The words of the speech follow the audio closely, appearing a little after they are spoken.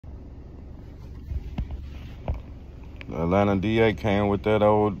The Atlanta DA came with that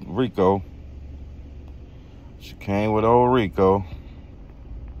old RICO. She came with old RICO.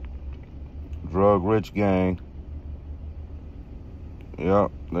 Drug rich gang.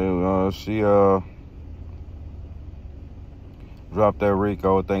 Yep. She dropped that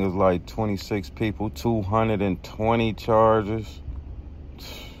RICO. I think it's like 26 people, 220 charges.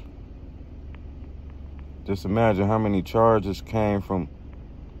 Just imagine how many charges came from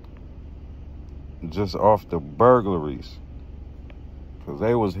just off the burglaries. Because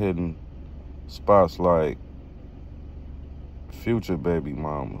they was hitting spots like Future baby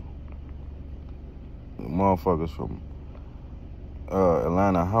mama. The motherfuckers from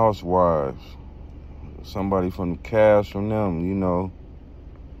Atlanta Housewives. Somebody from the cast from them, you know.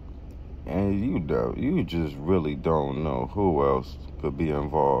 And you just really don't know who else could be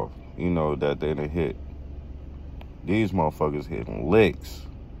involved. You know that they done hit. These motherfuckers hitting licks.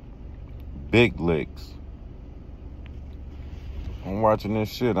 Big licks. I'm watching this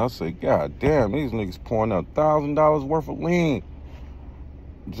shit. I say, God damn, these niggas pouring out $1,000 worth of lean.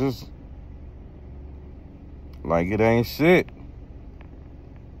 Just like it ain't shit.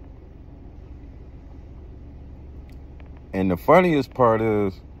 And the funniest part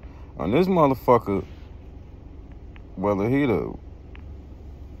is, on this motherfucker, whether he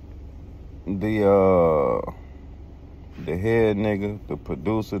the head nigga, the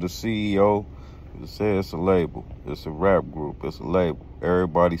producer, the CEO, they say it's a label. It's a rap group. It's a label.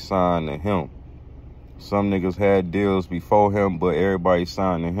 Everybody signed to him. Some niggas had deals before him, but everybody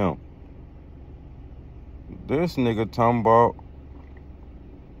signed to him. This nigga talking about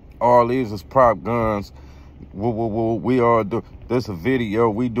all these is prop guns. We all do this a video.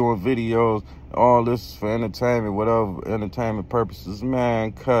 We doing videos. All this is for entertainment, whatever entertainment purposes.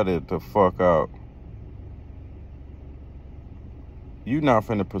 Man, cut it the fuck out. You not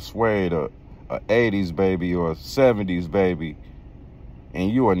finna persuade a 80s baby or a 70s baby,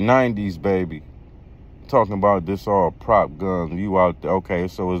 and you a 90s baby, talking about this all prop guns. You out there, okay,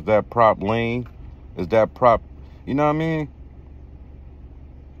 so is that prop lean? Is that prop, you know what I mean?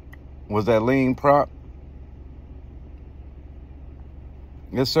 Was that lean prop?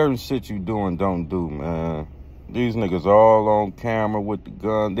 There's certain shit you do and don't do, man. These niggas all on camera with the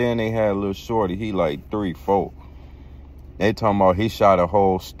gun. Then they had a little shorty, he like 3, 4. They talking about he shot a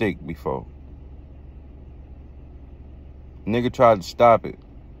whole stick before. Nigga tried to stop it,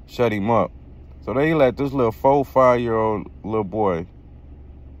 shut him up. So they let this little 4, 5-year-old little boy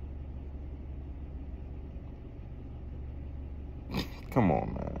come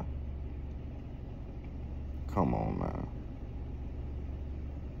on, man. Come on, man.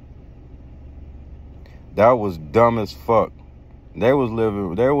 That was dumb as fuck. They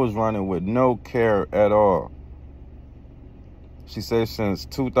was running with no care at all. She said since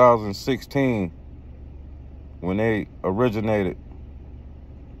 2016, when they originated,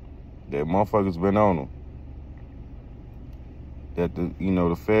 that motherfuckers been on them. That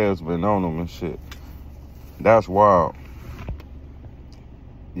the feds been on them and shit. That's wild.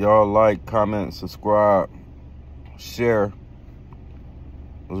 Y'all like, comment, subscribe, share.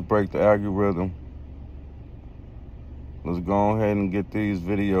 Let's break the algorithm. Let's go ahead and get these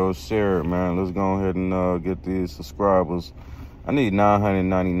videos shared, man. Let's go ahead and get these subscribers. I need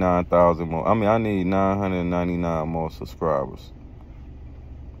 999,000 more. I need 999 more subscribers.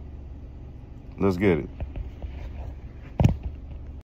 Let's get it.